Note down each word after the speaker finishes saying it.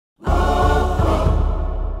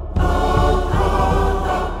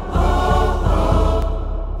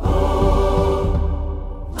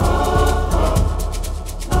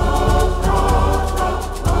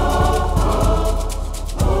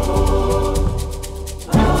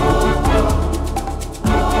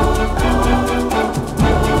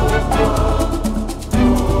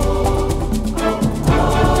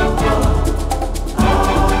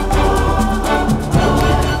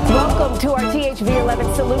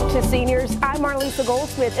to seniors. I'm Marlisa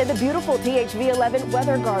Goldsmith in the beautiful THV11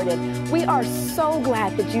 Weather Garden. We are so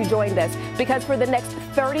glad that you joined us because for the next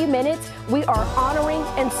 30 minutes, we are honoring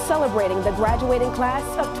and celebrating the graduating class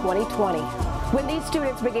of 2020. When these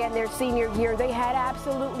students began their senior year, they had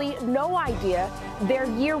absolutely no idea their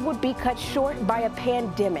year would be cut short by a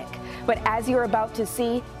pandemic. But as you're about to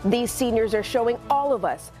see, these seniors are showing all of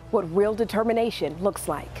us what real determination looks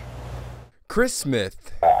like. Chris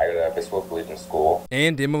Smith, I go to Episcopal Collegiate School,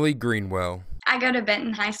 and Emily Greenwell I go to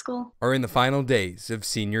Benton High School. Are in the final days of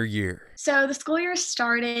senior year. So the school year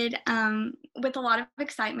started with a lot of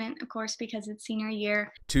excitement, of course, because it's senior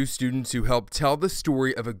year. Two students who helped tell the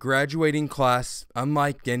story of a graduating class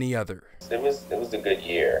unlike any other. It was a good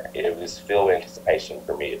year. It was filled with anticipation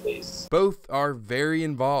for me, at least. Both are very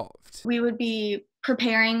involved. We would be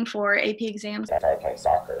preparing for AP exams. I started playing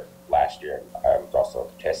soccer last year. I was also on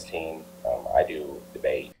the test team. I do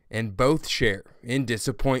debate. And both share in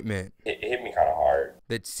disappointment. It hit me kind of hard.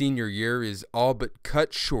 That senior year is all but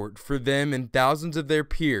cut short for them and thousands of their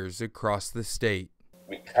peers across the state.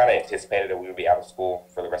 We kind of anticipated that we would be out of school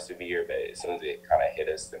for the rest of the year, but as soon as it kind of hit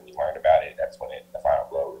us and we learned about it, that's when the final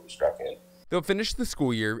blow really struck in. They'll finish the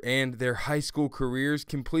school year and their high school careers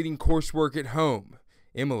completing coursework at home.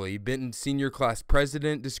 Emily, Benton's senior class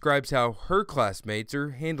president, describes how her classmates are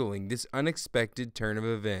handling this unexpected turn of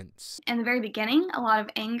events. In the very beginning, a lot of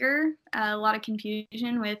anger, a lot of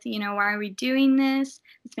confusion with, why are we doing this?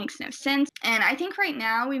 This makes no sense. And I think right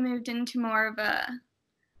now we moved into more of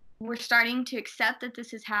we're starting to accept that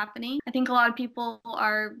this is happening. I think a lot of people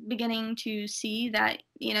are beginning to see that,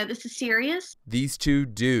 this is serious. These two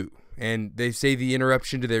do. And they say the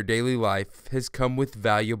interruption to their daily life has come with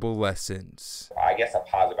valuable lessons. I guess a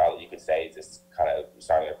positive outlet you could say is just kind of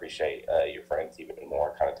starting to appreciate your friends even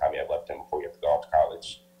more, kind of time you have left them before you have to go off to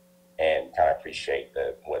college, and kind of appreciate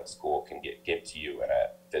what school can give to you in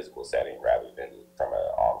a physical setting rather than from an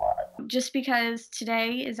online. Just because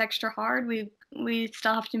today is extra hard, we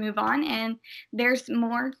still have to move on, and there's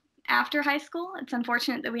more after high school. It's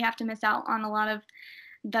unfortunate that we have to miss out on a lot of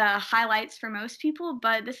the highlights for most people,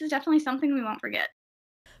 but this is definitely something we won't forget.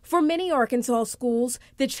 For many Arkansas schools,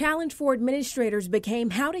 the challenge for administrators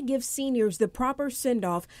became how to give seniors the proper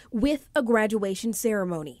send-off with a graduation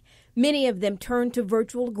ceremony. Many of them turned to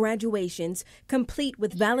virtual graduations, complete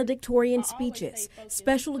with valedictorian speeches,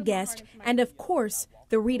 special guests, and of course,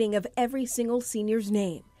 the reading of every single senior's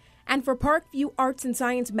name. And for Parkview Arts and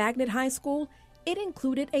Science Magnet High School, it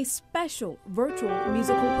included a special virtual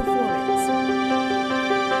musical performance.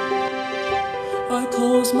 I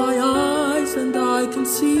close my eyes and I can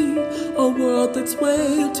see a world that's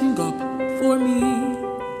waiting up for me,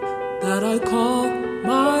 that I call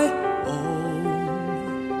my own.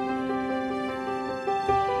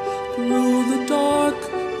 Through the dark,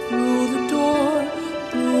 through the door,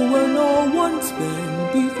 through where no one's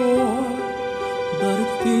been before, but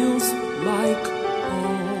it feels like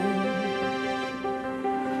home.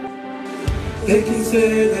 They can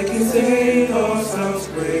say it all sounds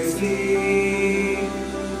crazy.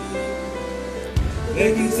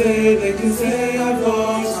 They can say I've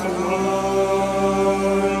lost my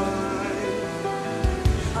mind.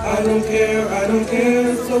 I don't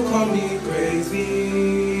care, so call me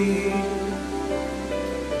crazy.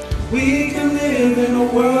 We can live in a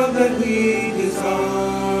world that we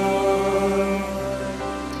design.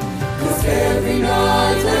 'Cause every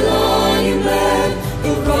night I lie in bed,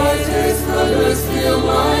 the brightest colors fill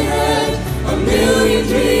my head. A million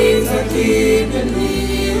dreams are keeping me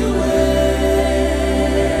awake.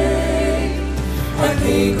 I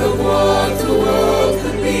think of what the world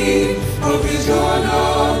could be, a vision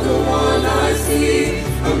of the one I see.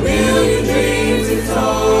 A million dreams, it's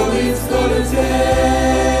all it's gonna take.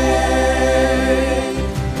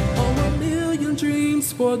 Oh, a million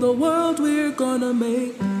dreams for the world we're gonna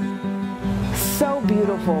make. So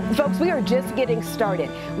beautiful. Folks, we are just getting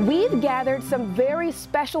started. We've gathered some very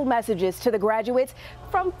special messages to the graduates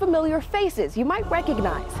from familiar faces you might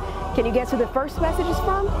recognize. Can you guess who the first message is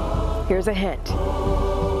from? Here's a hint.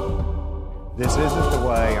 This isn't the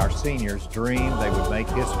way our seniors dreamed they would make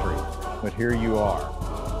history, but here you are.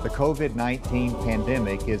 The COVID-19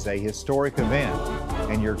 pandemic is a historic event,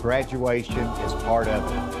 and your graduation is part of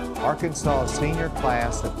it. Arkansas' senior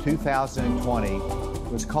class of 2020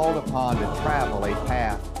 was called upon to travel a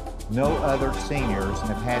path no other seniors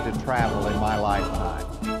have had to travel in my lifetime.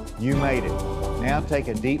 You made it. Now take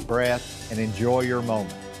a deep breath and enjoy your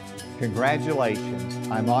moment. Congratulations.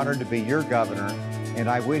 I'm honored to be your governor, and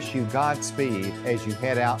I wish you Godspeed as you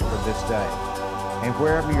head out for this day. And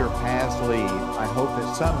wherever your paths lead, I hope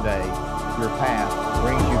that someday your path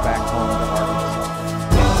brings you back home to Arkansas.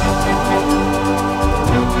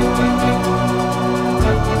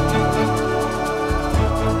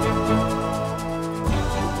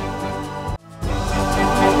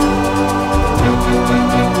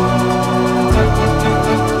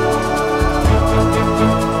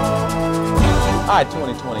 Hi,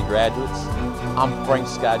 2020 graduates. I'm Frank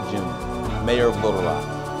Scott Jr., Mayor of Little Rock,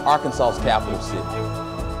 Arkansas's capital city.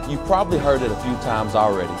 You've probably heard it a few times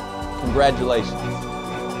already. Congratulations.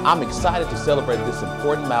 I'm excited to celebrate this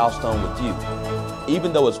important milestone with you,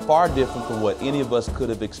 even though it's far different from what any of us could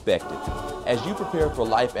have expected. As you prepare for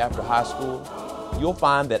life after high school, you'll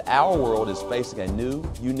find that our world is facing a new,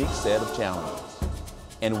 unique set of challenges.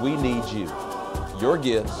 And we need you, your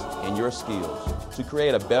gifts, and your skills to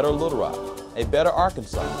create a better Little Rock, a better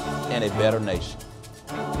Arkansas, and a better nation.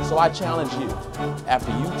 So I challenge you,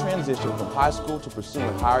 after you transition from high school to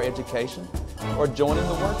pursuing higher education or joining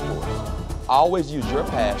the workforce, always use your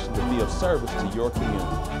passion to be of service to your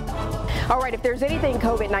community. All right, if there's anything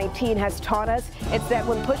COVID-19 has taught us, it's that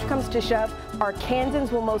when push comes to shove,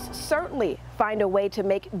 Arkansans will most certainly find a way to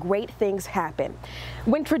make great things happen.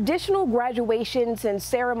 When traditional graduations and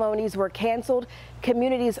ceremonies were canceled,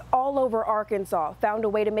 communities all over Arkansas found a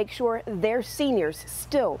way to make sure their seniors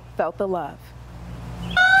still felt the love.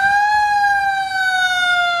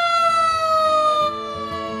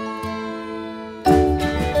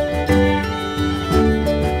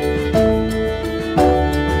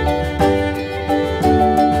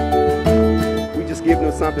 Give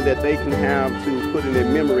them something that they can have to put in their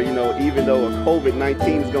memory, you know, even though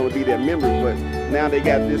COVID-19 is going to be their memory, but now they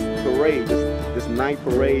got this parade, this night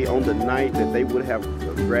parade on the night that they would have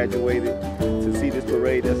graduated. To see this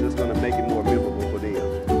parade, that's just going to make it more memorable for them.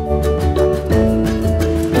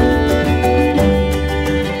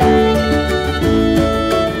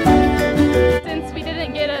 Since we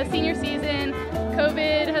didn't get a senior season,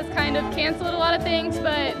 COVID has kind of canceled a lot of things,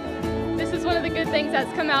 but this is one of the good things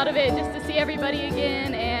that's come out of it, just to see everybody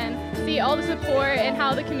again and see all the support and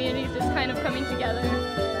how the community is just kind of coming together.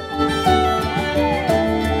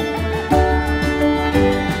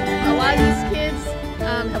 A lot of these kids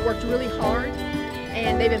have worked really hard,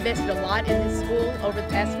 and they've invested a lot in this school over the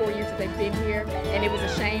past 4 years that they've been here, and it was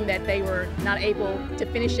a shame that they were not able to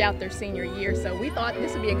finish out their senior year. So we thought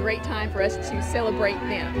this would be a great time for us to celebrate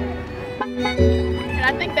them. And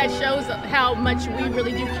I think that shows how much we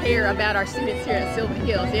really do care about our students here at Silver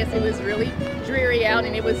Hills. Yes, it was really dreary out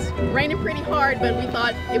and it was raining pretty hard, but we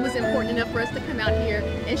thought it was important enough for us to come out here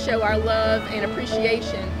and show our love and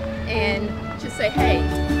appreciation and just say, hey,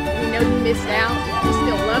 we know you missed out, we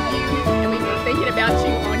still love you, and we were thinking about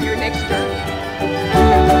you on your next journey.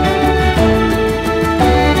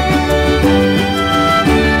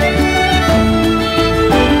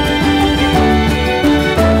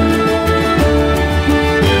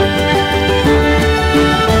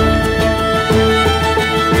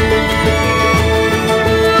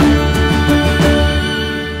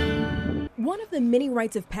 Many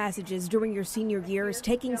rites of passages during your senior year is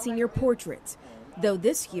taking senior portraits, though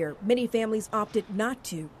this year many families opted not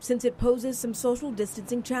to since it poses some social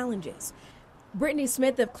distancing challenges. Brittany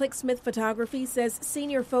Smith of Click Smith Photography says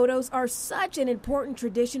senior photos are such an important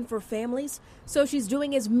tradition for families, so she's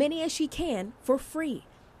doing as many as she can for free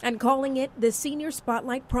and calling it the Senior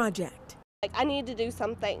Spotlight Project. I need to do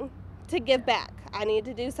something to give back. I need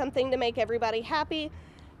to do something to make everybody happy,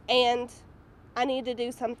 and I need to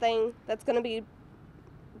do something that's going to be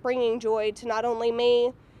bringing joy to not only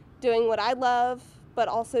me doing what I love, but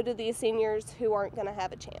also to these seniors who aren't going to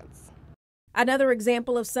have a chance. Another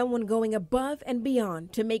example of someone going above and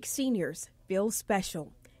beyond to make seniors feel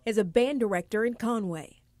special is a band director in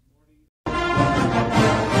Conway. The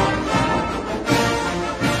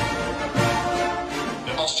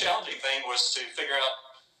most challenging thing was to figure out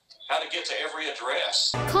how to get to every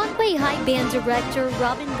address. Conway High Band director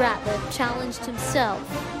Robin Ratliff challenged himself.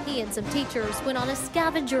 He and some teachers went on a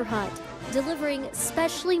scavenger hunt, delivering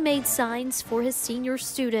specially made signs for his senior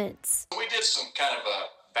students. We did some kind of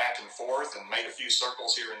a back and forth and made a few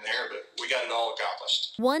circles here and there, but we got it all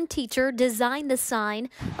accomplished. One teacher designed the sign.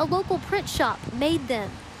 A local print shop made them,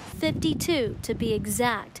 52 to be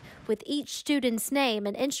exact, with each student's name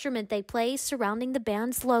and instrument they play surrounding the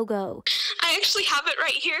band's logo. I actually have it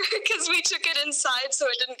right here because we took it inside so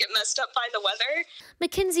it didn't get messed up by the weather.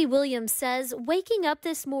 Mackenzie Williams says waking up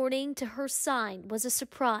this morning to her sign was a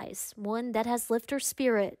surprise, one that has lifted her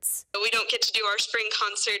spirits. We don't get to do our spring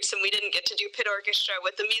concerts and we didn't get to do pit orchestra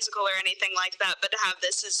with the musical or anything like that, but to have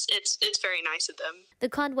this it's very nice of them. The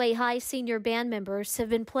Conway High senior band members have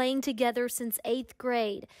been playing together since 8th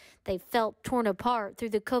grade. They felt torn apart through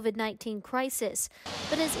the COVID-19 crisis,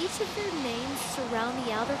 but as each of their names surround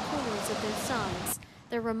the outer corners of their signs,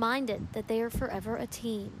 they're reminded that they are forever a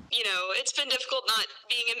team. You know, it's been difficult not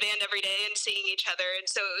being in band every day and seeing each other, and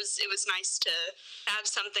so it was nice to have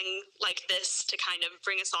something like this to kind of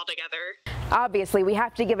bring us all together. Obviously, we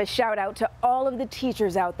have to give a shout out to all of the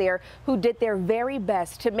teachers out there who did their very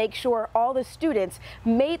best to make sure all the students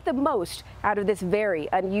made the most out of this very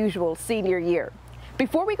unusual senior year.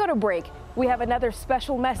 Before we go to break, we have another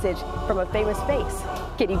special message from a famous face.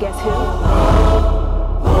 Can you guess who?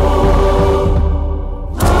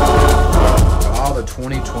 To all the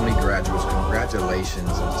 2020 graduates, congratulations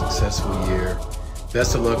on a successful year.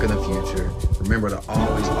 Best of luck in the future. Remember to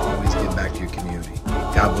always give back to your community.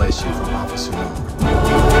 God bless you from Officer Norman.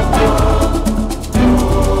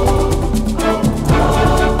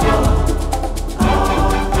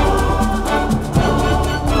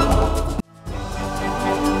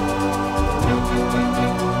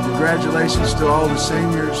 Congratulations to all the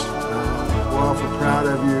seniors. We're awful proud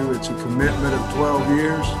of you. It's a commitment of 12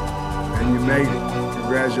 years, and you made it.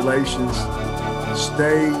 Congratulations.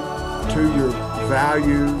 Stay to your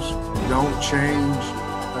values. Don't change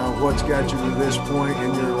what's got you to this point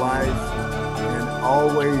in your life. And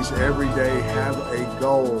always, every day, have a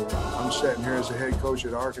goal. I'm sitting here as a head coach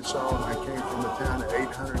at Arkansas, and I came from a town of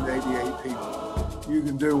 888 people. You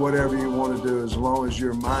can do whatever you want to do as long as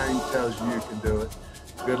your mind tells you you can do it.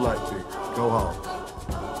 Good luck to you. Go Hogs.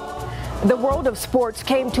 The world of sports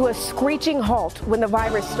came to a screeching halt when the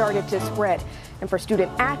virus started to spread. And for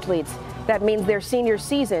student athletes, that means their senior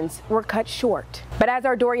seasons were cut short. But as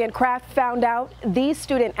our Dorian Kraft found out, these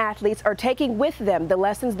student athletes are taking with them the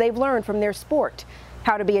lessons they've learned from their sport,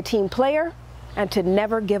 how to be a team player and to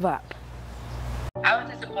never give up. I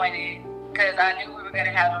was disappointed because I knew we were going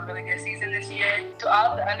to have a really good season this year. To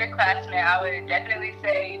all the underclassmen, I would definitely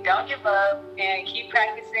say don't give up and keep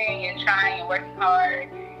practicing and trying and working hard.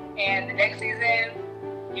 And the next season,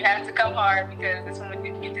 you have to come hard because this one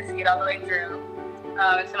we get to see it all the way through.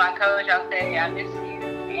 To my coach, I'll say I miss you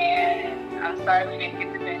and I'm sorry we didn't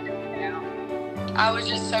get the benefits now. I was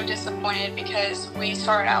just so disappointed because we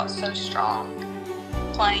started out so strong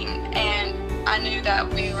playing, and I knew that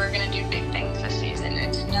we were going to do big things this season,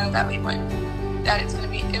 and to know that we wouldn't, that it's going to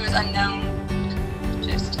be, it was unknown,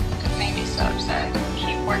 just it made me so upset.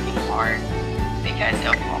 Keep working hard because it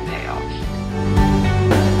will pay off.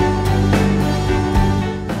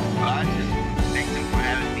 Well, I just thank them for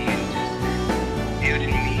having me and just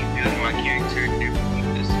building me, building my character,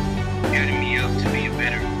 just building me up to be a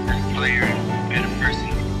better player, better person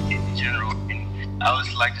in general. And I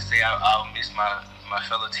always like to say I'll miss my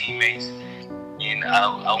fellow teammates, and I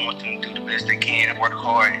want them to do the best they can and work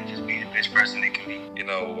hard and just be the best person they can be. You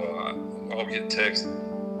know, I'll get texts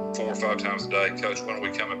 4 or 5 times a day, Coach, when are we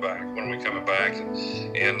coming back? When are we coming back?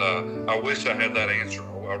 And I wish I had that answer.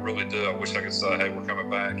 I really do. I wish I could say, hey, we're coming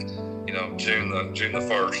back, you know, June the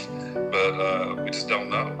 1st, but we just don't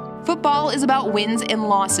know. Football is about wins and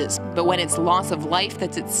losses, but when it's loss of life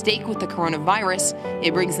that's at stake with the coronavirus,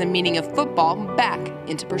 it brings the meaning of football back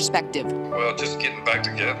into perspective. Well, just getting back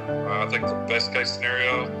together. I think the best case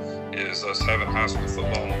scenario is us having high school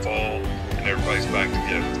football in the fall and everybody's back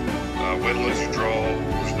together. Win, lose, or draw,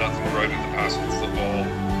 there's nothing greater than high school football.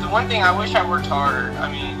 The one thing I wish I worked harder,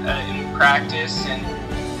 in practice, and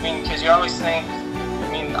because you always think,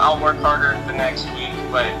 I'll work harder the next week,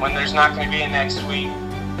 but when there's not going to be a next week,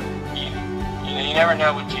 you never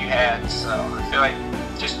know what you had, so I feel like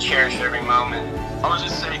just cherish every moment. I would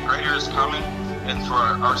just say greater is coming, and for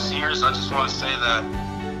our seniors, I just want to say that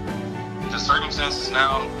the circumstances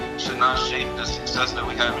now should not shape the success that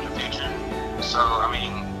we have in the future. So,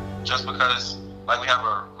 just because we have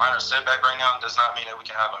a minor setback right now does not mean that we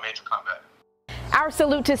can have a major comeback. Our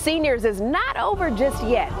salute to seniors is not over just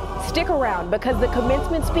yet. Stick around because the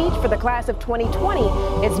commencement speech for the class of 2020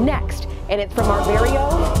 is next, and it's from our very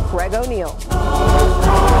own Greg O'Neill.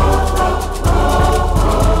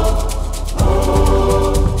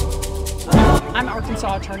 I'm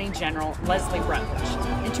Arkansas Attorney General Leslie Rutledge,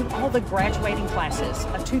 and to all the graduating classes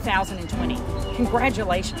of 2020,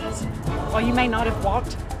 congratulations. While you may not have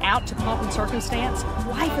walked out to pomp and circumstance,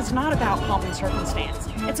 life is not about pomp and circumstance.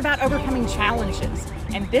 It's about overcoming challenges,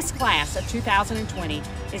 and this class of 2020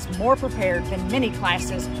 is more prepared than many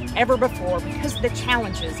classes ever before because of the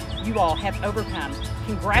challenges you all have overcome.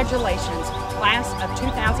 Congratulations, class of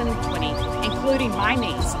 2020, including my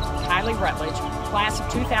niece, Kylie Rutledge, class of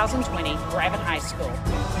 2020, Gravett High School.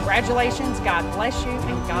 Congratulations, God bless you,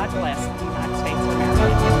 and God bless the United States of America.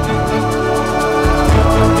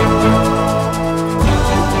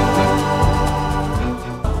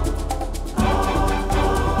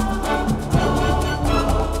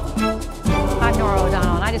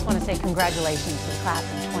 I just want to say congratulations to the class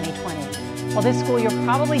of 2020. Well, this school year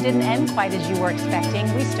probably didn't end quite as you were expecting.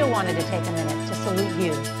 We still wanted to take a minute to salute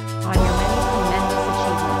you on your many tremendous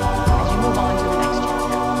achievements as you move on to the next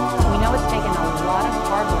chapter. We know it's taken a lot of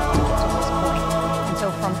hard work to get to this point. And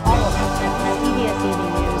so from all of us at THV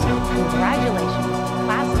News, congratulations,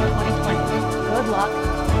 class of 2020. Good luck.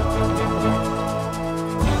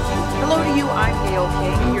 Hello to you, I'm Gail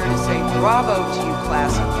King, here to say bravo to you,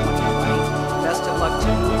 class of 2020. Best of luck to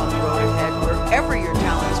you on the road ahead, wherever your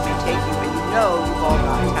talents may take you, and you know you've all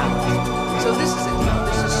got talents. So this is a deal.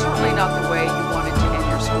 This is certainly not the way you wanted to end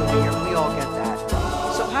your school year. We all get that.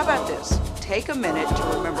 So how about this? Take a minute to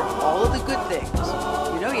remember all of the good things.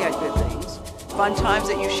 You know you had good things. Fun times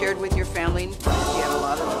that you shared with your family and friends. You had a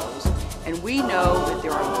lot of those. And we know that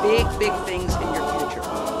there are big, big things in your future.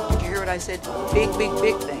 Did you hear what I said? Big, big,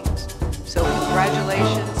 big things. So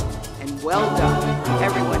congratulations and well done,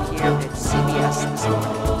 everyone here at CBS this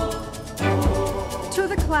morning. To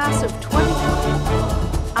the class of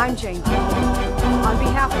 2020, I'm Jane Taylor. On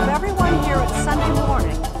behalf of everyone here at Sunday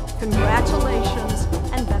Morning, congratulations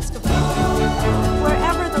and best of luck.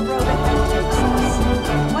 Wherever the road ahead takes us,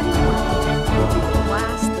 2020 will be the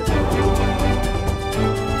class that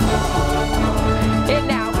And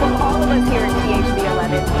now, from all of us here at THV11,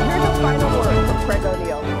 here's the final word from Craig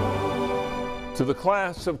O'Neill. To the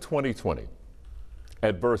class of 2020,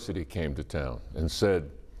 adversity came to town and said,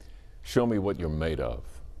 show me what you're made of.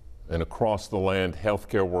 And across the land,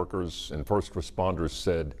 healthcare workers and first responders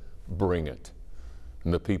said, bring it.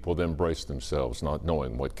 And the people then braced themselves, not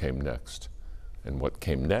knowing what came next. And what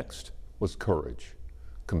came next was courage,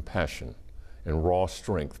 compassion, and raw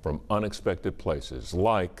strength from unexpected places,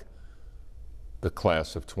 like the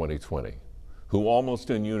class of 2020, who almost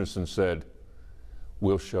in unison said,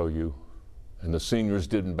 we'll show you. And the seniors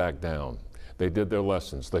didn't back down. They did their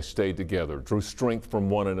lessons. They stayed together, drew strength from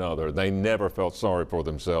one another. They never felt sorry for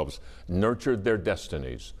themselves, nurtured their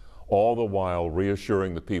destinies, all the while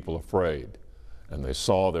reassuring the people afraid. And they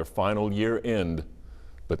saw their final year end,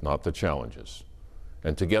 but not the challenges.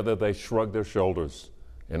 And together they shrugged their shoulders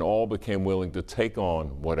and all became willing to take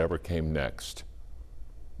on whatever came next.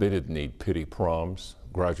 They didn't need pity proms,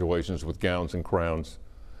 graduations with gowns and crowns,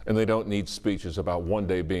 and they don't need speeches about one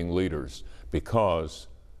day being leaders, because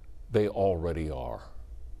they already are.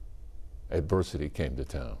 Adversity came to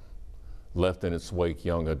town, left in its wake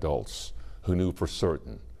young adults who knew for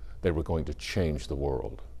certain they were going to change the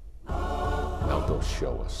world. Now go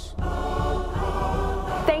show us.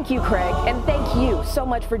 Thank you, Craig, and thank you so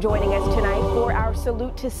much for joining us tonight for our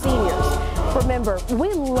Salute to Seniors. Remember,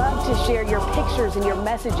 we love to share your pictures and your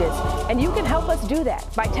messages, and you can help us do that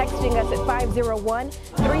by texting us at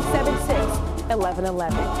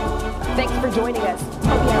 501-376-1111. Thanks for joining us.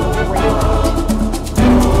 Hope you have a great day.